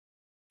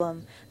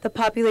The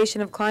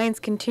population of clients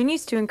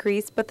continues to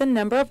increase, but the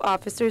number of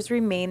officers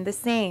remain the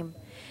same.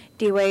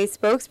 DYA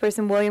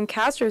spokesperson William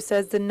Castro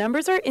says the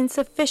numbers are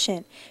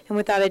insufficient, and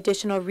without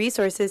additional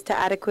resources to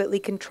adequately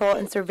control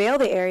and surveil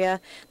the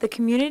area, the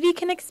community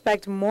can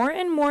expect more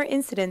and more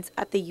incidents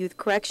at the youth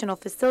correctional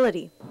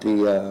facility.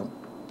 The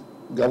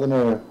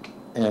governor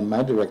and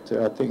my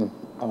director, I think,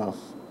 are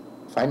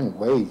finding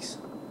ways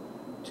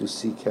to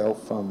seek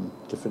help from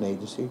different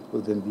agencies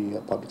within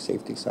the public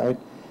safety side,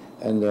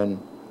 and then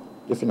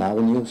different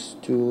avenues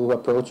to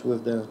approach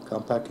with the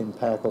compact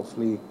impact.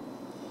 Hopefully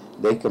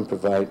they can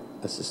provide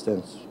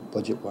assistance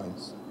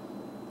budget-wise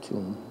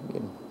to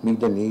meet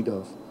the need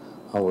of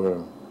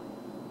our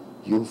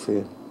youth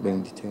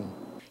being detained.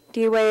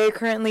 DYA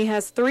currently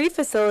has 3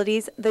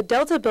 facilities, the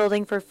Delta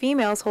building for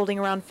females holding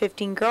around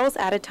 15 girls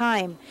at a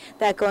time.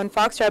 The Echo and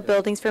Foxtrot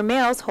buildings for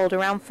males hold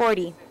around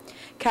 40.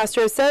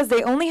 Castro says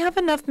they only have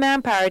enough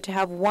manpower to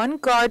have 1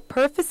 guard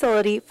per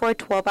facility for a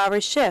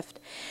 12-hour shift.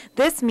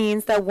 This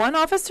means that 1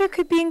 officer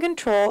could be in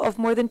control of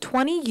more than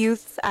 20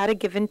 youths at a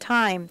given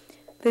time.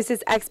 This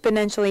is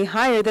exponentially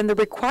higher than the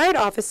required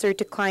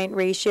officer-to-client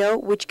ratio,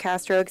 which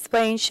Castro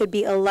explains should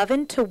be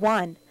 11 to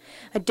 1.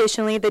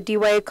 Additionally, the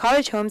DYA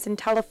Cottage Homes in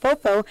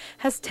Talafofo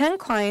has 10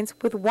 clients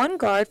with 1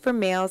 guard for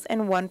males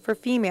and 1 for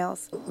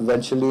females.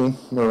 Eventually,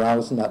 morale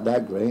is not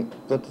that great,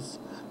 but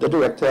the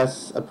director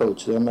has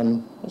approached them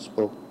and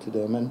spoke to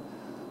them, and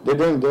they're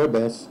doing their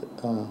best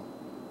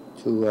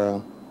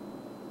to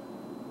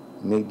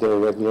meet their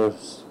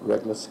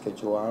regular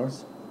schedule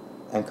hours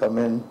and come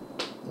in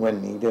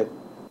when needed.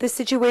 The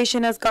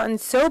situation has gotten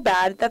so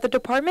bad that the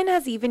department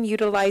has even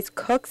utilized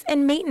cooks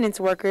and maintenance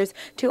workers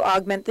to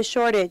augment the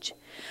shortage.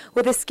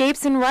 With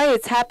escapes and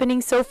riots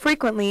happening so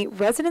frequently,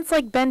 residents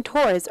like Ben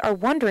Torres are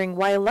wondering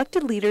why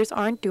elected leaders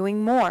aren't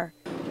doing more.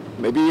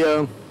 Maybe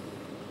the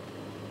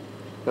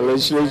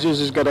legislature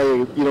just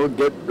gotta,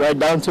 get right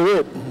down to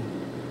it.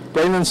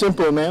 Plain and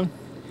simple, man.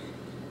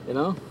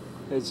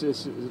 It's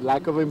just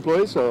lack of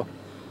employees, so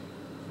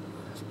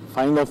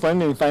find the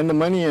funding, find the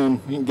money,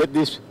 and get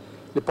this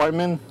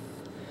department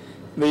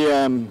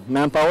the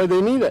manpower they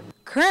need it.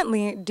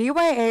 Currently,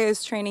 DYA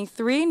is training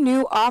 3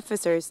 new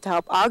officers to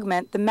help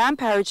augment the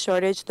manpower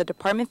shortage the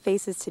department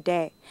faces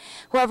today.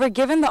 However,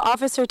 given the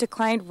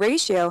officer-to-client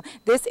ratio,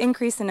 this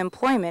increase in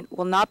employment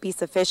will not be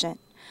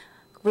sufficient.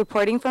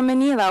 Reporting from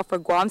Manila for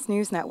Guam's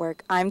News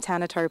Network, I'm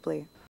Tana Tarpley.